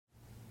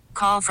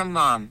Call from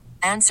mom.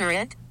 Answer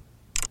it.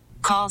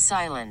 Call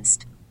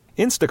silenced.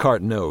 Instacart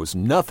knows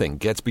nothing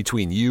gets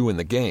between you and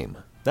the game.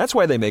 That's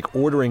why they make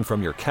ordering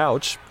from your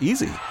couch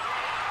easy.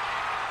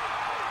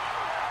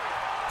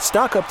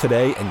 Stock up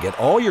today and get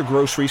all your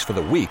groceries for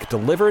the week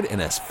delivered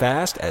in as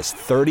fast as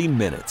 30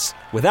 minutes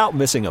without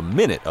missing a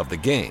minute of the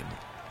game.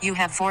 You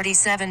have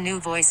 47 new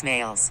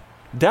voicemails.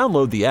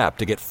 Download the app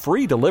to get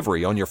free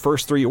delivery on your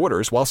first 3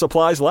 orders while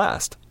supplies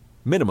last.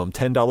 Minimum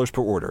 $10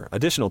 per order.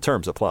 Additional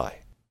terms apply.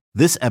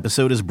 This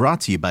episode is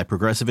brought to you by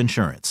Progressive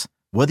Insurance.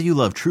 Whether you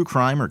love true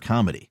crime or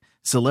comedy,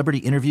 celebrity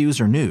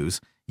interviews or news,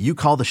 you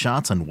call the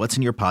shots on what's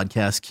in your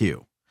podcast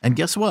queue. And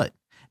guess what?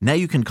 Now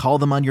you can call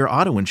them on your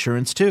auto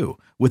insurance too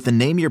with the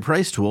Name Your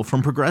Price tool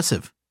from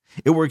Progressive.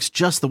 It works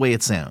just the way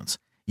it sounds.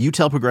 You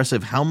tell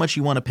Progressive how much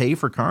you want to pay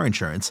for car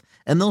insurance,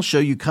 and they'll show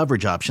you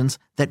coverage options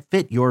that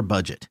fit your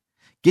budget.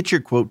 Get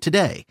your quote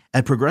today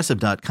at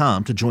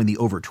Progressive.com to join the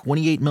over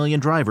 28 million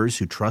drivers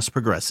who trust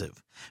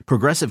Progressive.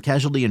 Progressive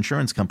Casualty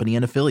Insurance Company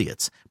and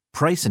Affiliates.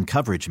 Price and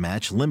coverage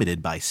match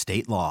limited by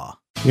state law.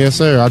 Yes,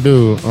 sir, I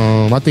do.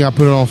 I think I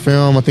put it on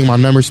film. I think my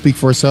numbers speak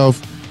for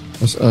itself,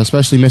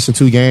 especially missing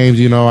 2 games.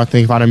 You know, I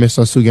think if I didn't miss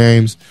those 2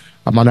 games,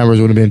 my numbers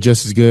would have been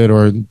just as good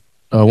or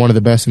one of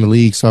the best in the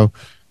league. So,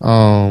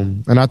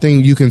 and I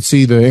think you can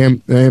see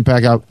the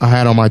impact I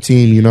had on my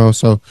team, you know.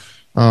 So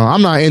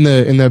I'm not in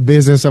the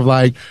business of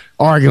like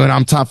arguing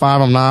I'm top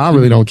 5. I'm not. I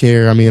really don't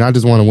care. I mean, I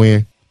just want to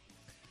win.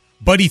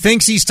 But he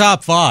thinks he's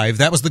top 5.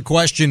 That was the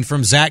question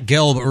from Zach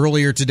Gelb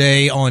earlier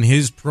today on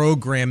his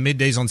program,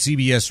 Middays on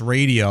CBS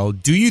Radio.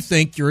 Do you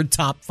think you're a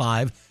top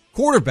 5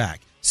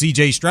 quarterback?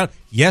 CJ Stroud?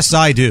 Yes,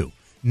 I do.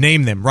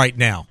 Name them right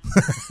now.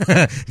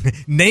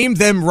 Name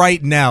them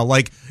right now.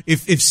 Like,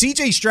 if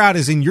CJ Stroud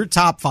is in your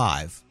top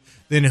 5,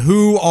 then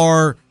who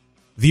are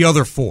the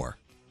other 4?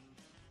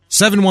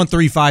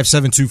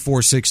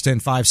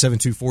 713-572-4610,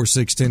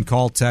 572-4610.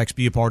 Call, text,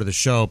 be a part of the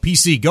show.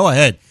 PC, go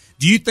ahead.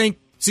 Do you think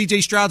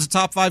CJ Stroud's a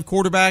top 5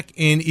 quarterback,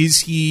 and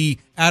is he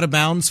out of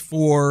bounds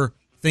for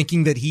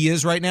thinking that he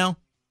is right now?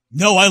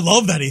 No, I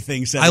love that he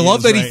thinks that. I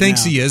love that he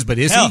thinks he is, but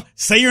is he?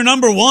 Say you're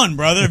number 1,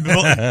 brother.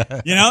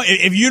 You know,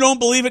 if you don't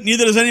believe it,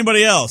 neither does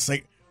anybody else.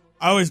 Like,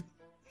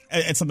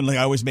 it's something like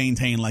I always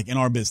maintain, like in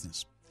our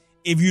business.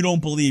 If you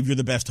don't believe you're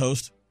the best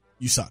host,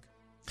 you suck.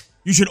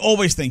 You should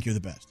always think you're the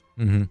best.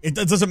 Mm-hmm. It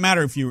doesn't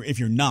matter if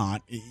you're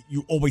not.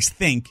 You always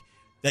think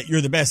that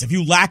you're the best. If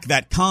you lack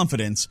that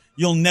confidence,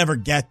 you'll never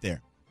get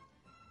there.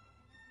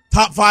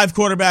 Top 5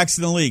 quarterbacks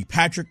in the league: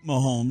 Patrick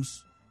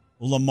Mahomes,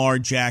 Lamar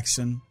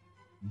Jackson,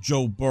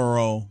 Joe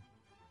Burrow,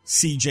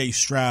 CJ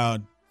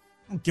Stroud.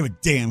 I don't give a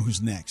damn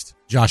who's next.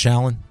 Josh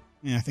Allen?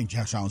 Yeah, I think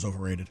Josh Allen's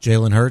overrated.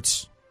 Jalen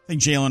Hurts? I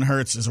think Jalen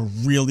Hurts is a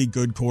really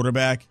good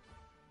quarterback.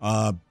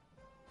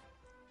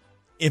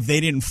 If they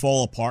didn't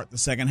fall apart the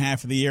second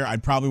half of the year, I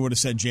probably would have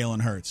said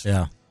Jalen Hurts.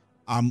 Yeah.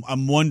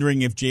 I'm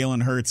wondering if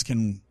Jalen Hurts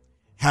can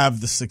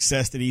have the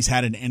success that he's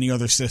had in any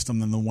other system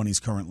than the one he's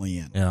currently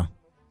in. Yeah.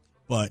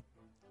 But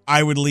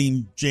I would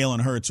lean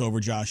Jalen Hurts over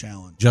Josh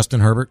Allen.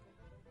 Justin Herbert?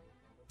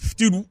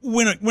 Dude,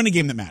 win a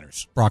game that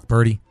matters. Brock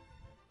Purdy?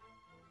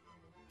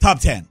 Top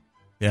 10.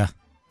 Yeah.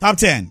 Top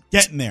 10.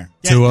 Getting there.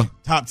 Tua?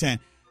 Top 10.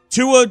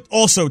 Tua,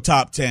 also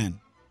top 10.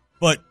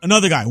 But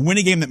another guy, win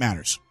a game that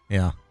matters.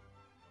 Yeah.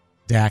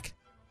 Dak?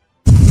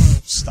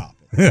 Stop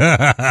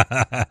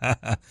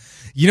it.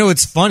 You know,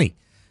 it's funny.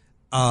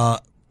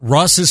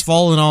 Russ has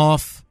fallen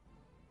off.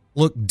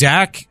 Look,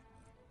 Dak,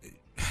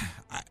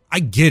 I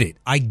get it.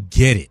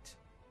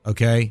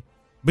 Okay?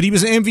 But he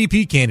was an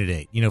MVP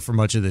candidate, for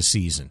much of this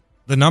season.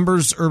 The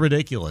numbers are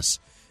ridiculous.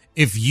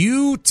 If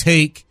you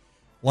take,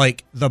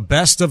 like, the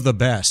best of the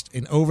best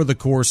and over the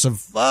course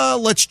of,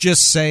 let's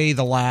just say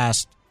the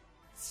last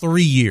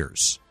 3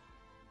 years,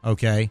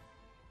 okay,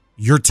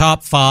 your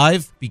top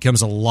 5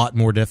 becomes a lot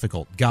more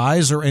difficult.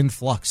 Guys are in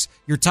flux.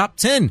 Your top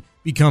 10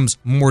 becomes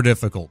more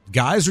difficult.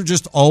 Guys are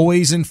just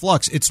always in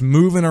flux. It's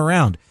moving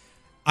around.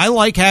 I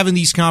like having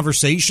these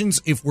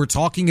conversations if we're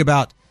talking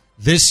about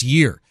this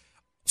year.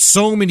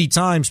 So many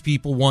times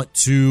people want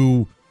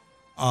to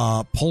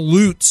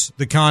pollute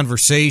the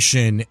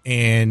conversation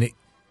and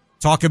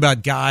talk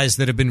about guys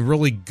that have been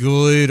really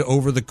good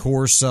over the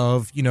course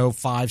of,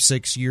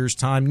 5-6 years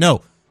time.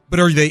 No, but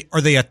are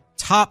they a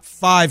top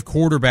 5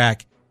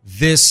 quarterback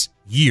this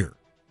year?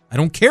 I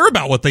don't care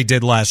about what they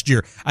did last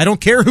year. I don't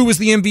care who was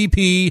the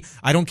MVP.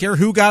 I don't care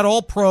who got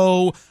all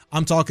pro.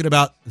 I'm talking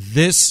about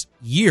this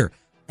year.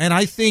 And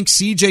I think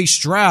CJ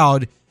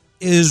Stroud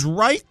is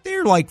right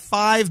there, like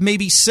 5,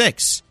 maybe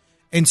 6.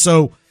 And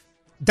so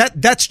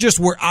that's just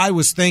where I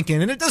was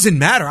thinking. And it doesn't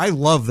matter. I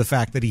love the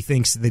fact that he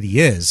thinks that he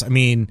is. I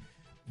mean,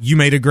 you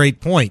made a great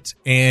point.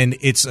 And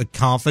it's a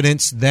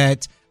confidence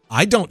that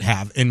I don't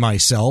have in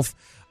myself.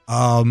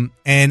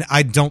 And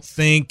I don't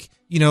think,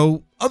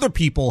 other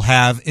people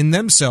have in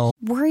themselves.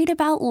 Worried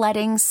about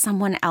letting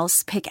someone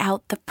else pick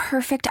out the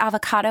perfect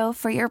avocado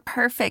for your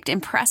perfect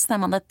impress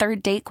them on the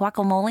third date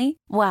guacamole?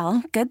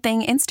 Well, good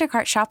thing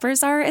Instacart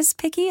shoppers are as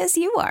picky as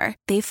you are.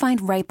 They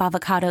find ripe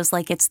avocados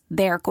like it's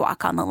their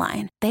guac on the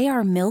line. They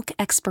are milk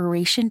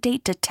expiration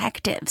date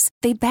detectives.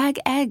 They bag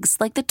eggs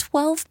like the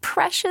 12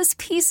 precious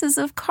pieces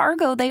of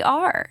cargo they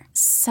are.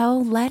 So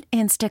let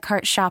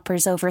Instacart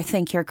shoppers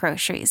overthink your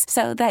groceries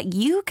so that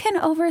you can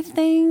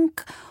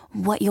overthink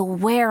what you'll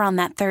wear on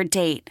that third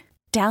date.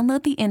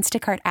 Download the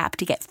Instacart app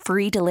to get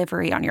free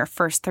delivery on your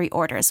first 3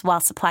 orders while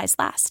supplies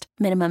last.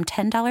 Minimum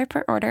 $10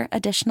 per order.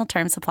 Additional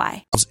terms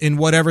apply. In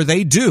whatever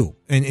they do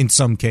in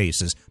some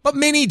cases, but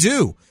many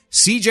do.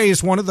 CJ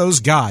is one of those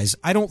guys.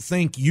 I don't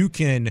think you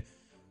can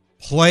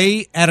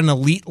play at an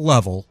elite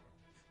level,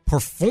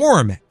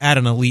 perform at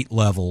an elite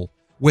level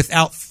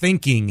without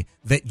thinking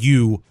that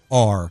you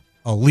are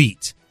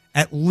elite.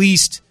 At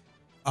least,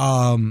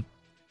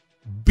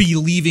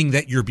 believing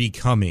that you're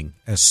becoming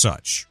as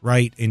such,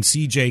 right? And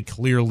CJ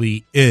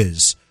clearly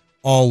is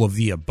all of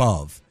the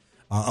above,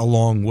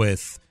 along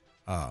with,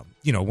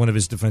 one of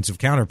his defensive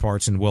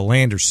counterparts in Will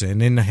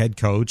Anderson and the head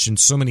coach and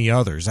so many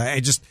others.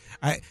 I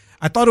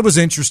thought it was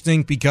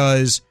interesting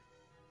because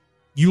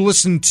you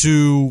listen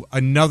to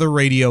another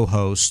radio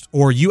host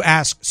or you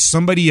ask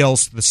somebody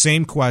else the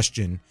same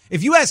question.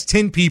 If you ask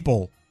 10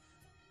 people,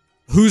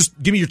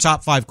 give me your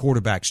top 5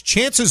 quarterbacks,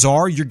 chances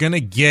are you're going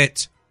to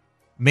get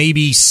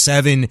maybe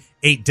 7,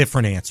 8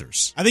 different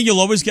answers. I think you'll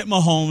always get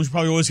Mahomes,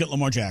 probably always get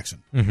Lamar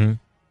Jackson. Mm-hmm.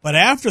 But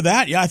after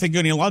that, I think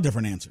you're going to get a lot of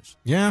different answers.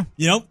 Yeah.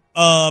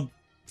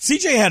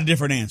 CJ had a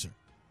different answer.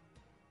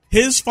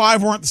 His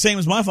 5 weren't the same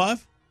as my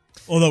 5,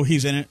 although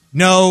he's in it.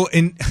 No,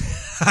 and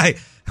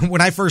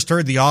when I first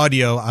heard the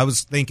audio, I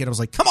was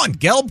like, come on,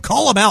 Gelb,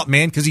 call him out,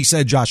 man, because he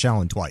said Josh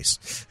Allen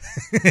twice.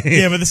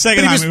 Yeah, but the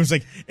second time it was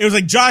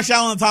like Josh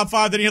Allen in the top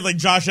 5, then he had like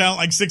Josh Allen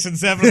like 6 and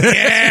 7. Like,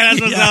 yeah,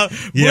 that's what's up.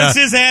 Puts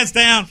his ass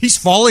down. He's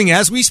falling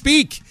as we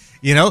speak.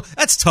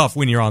 That's tough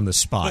when you're on the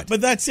spot.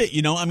 But that's it.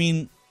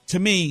 To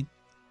me,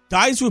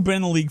 guys who have been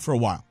in the league for a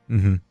while,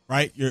 mm-hmm.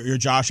 right? Your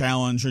Josh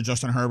Allens, your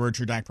Justin Herberts,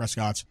 your Dak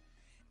Prescotts.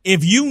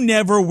 If you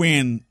never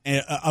win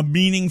a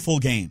meaningful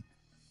game,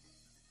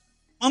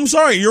 I'm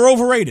sorry, you're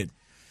overrated.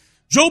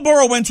 Joe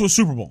Burrow went to a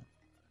Super Bowl.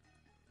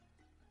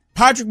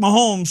 Patrick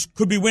Mahomes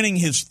could be winning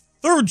his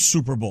 3rd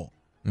Super Bowl.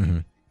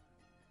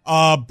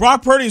 Mm-hmm.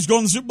 Brock Purdy is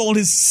going to the Super Bowl in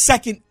his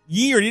 2nd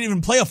year. He didn't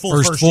even play a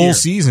first full year,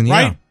 season, yeah.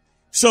 Right?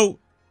 So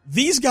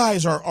these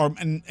guys are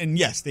and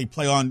yes, they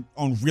play on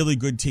really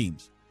good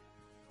teams.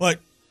 But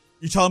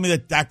you're telling me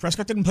that Dak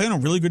Prescott didn't play on a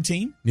really good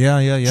team?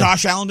 Yeah.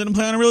 Josh Allen didn't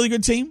play on a really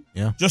good team?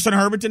 Yeah. Justin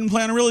Herbert didn't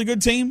play on a really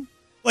good team?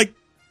 Like,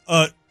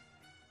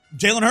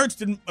 Jalen Hurts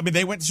didn't. I mean,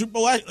 they went to Super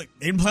Bowl. They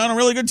didn't play on a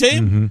really good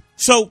team. Mm-hmm.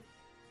 So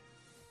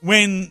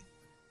when,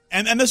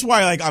 and this is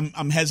why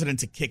I'm hesitant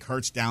to kick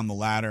Hurts down the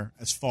ladder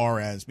as far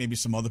as maybe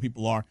some other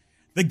people are.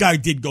 The guy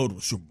did go to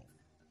a Super Bowl,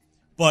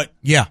 but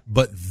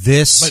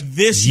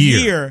this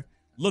year,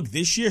 look,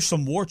 this year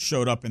some warts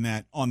showed up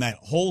on that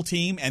whole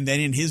team, and then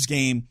in his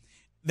game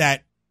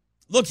that.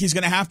 Look, he's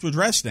going to have to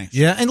address things.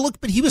 Yeah, and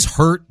look, but he was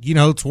hurt,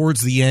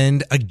 towards the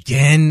end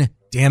again.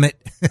 Damn it,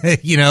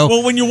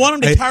 Well, when you want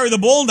him to carry the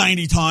ball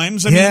 90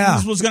 times,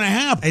 this was going to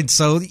happen. And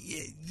so,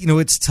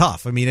 it's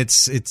tough. I mean,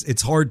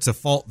 it's hard to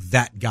fault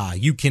that guy.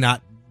 You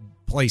cannot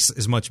place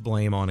as much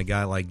blame on a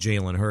guy like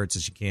Jalen Hurts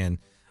as you can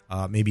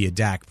maybe a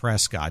Dak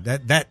Prescott.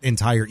 That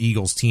entire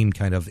Eagles team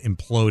kind of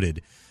imploded.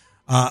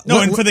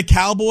 And for the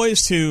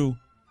Cowboys to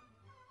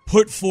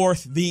put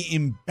forth the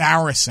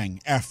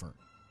embarrassing effort.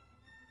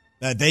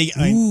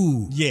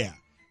 Yeah.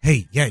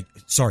 Hey,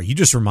 sorry, you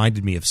just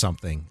reminded me of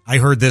something. I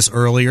heard this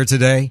earlier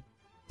today.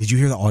 Did you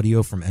hear the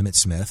audio from Emmitt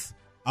Smith?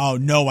 Oh,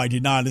 no, I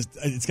did not.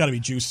 It's got to be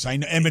juicy. I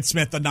know Emmitt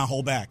Smith did not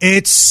hold back.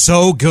 It's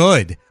so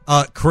good.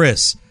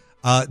 Chris,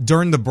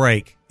 during the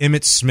break,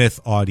 Emmitt Smith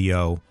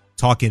audio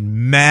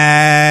talking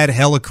mad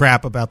hella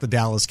crap about the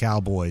Dallas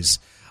Cowboys.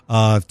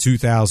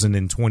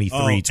 2023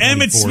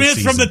 Emmitt Smith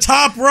season. from the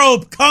top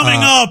rope coming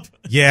up.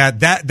 Yeah,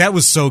 that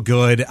was so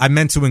good. I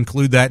meant to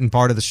include that in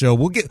part of the show.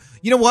 We'll get,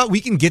 you know what?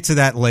 We can get to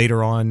that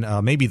later on,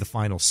 maybe the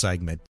final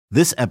segment.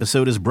 This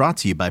episode is brought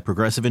to you by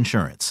Progressive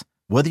Insurance.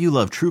 Whether you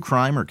love true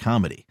crime or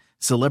comedy,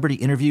 celebrity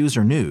interviews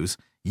or news,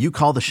 you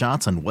call the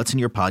shots on what's in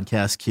your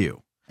podcast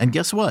queue. And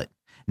guess what?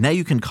 Now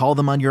you can call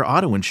them on your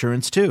auto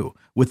insurance too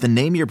with the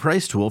Name Your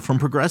Price tool from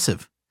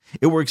Progressive.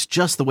 It works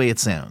just the way it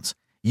sounds.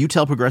 You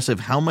tell Progressive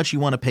how much you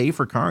want to pay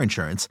for car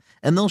insurance,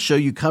 and they'll show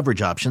you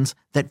coverage options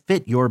that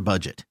fit your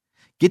budget.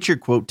 Get your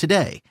quote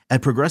today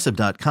at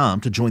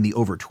Progressive.com to join the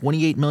over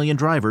 28 million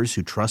drivers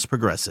who trust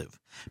Progressive.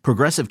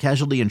 Progressive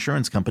Casualty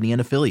Insurance Company and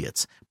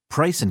Affiliates.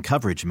 Price and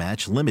coverage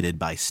match limited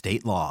by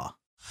state law.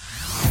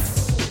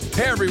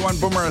 Hey everyone,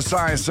 Boomer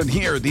Esiason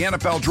here. The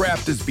NFL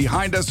draft is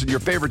behind us and your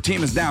favorite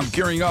team is now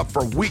gearing up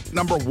for week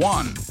number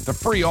 1. The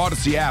free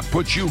Odyssey app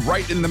puts you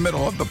right in the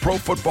middle of the pro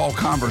football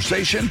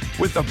conversation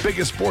with the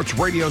biggest sports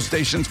radio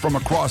stations from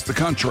across the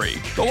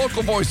country. The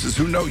local voices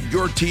who know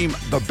your team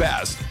the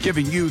best,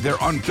 giving you their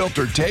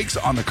unfiltered takes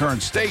on the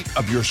current state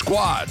of your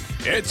squad.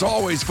 It's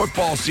always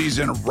football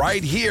season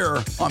right here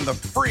on the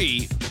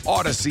free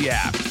Odyssey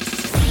app.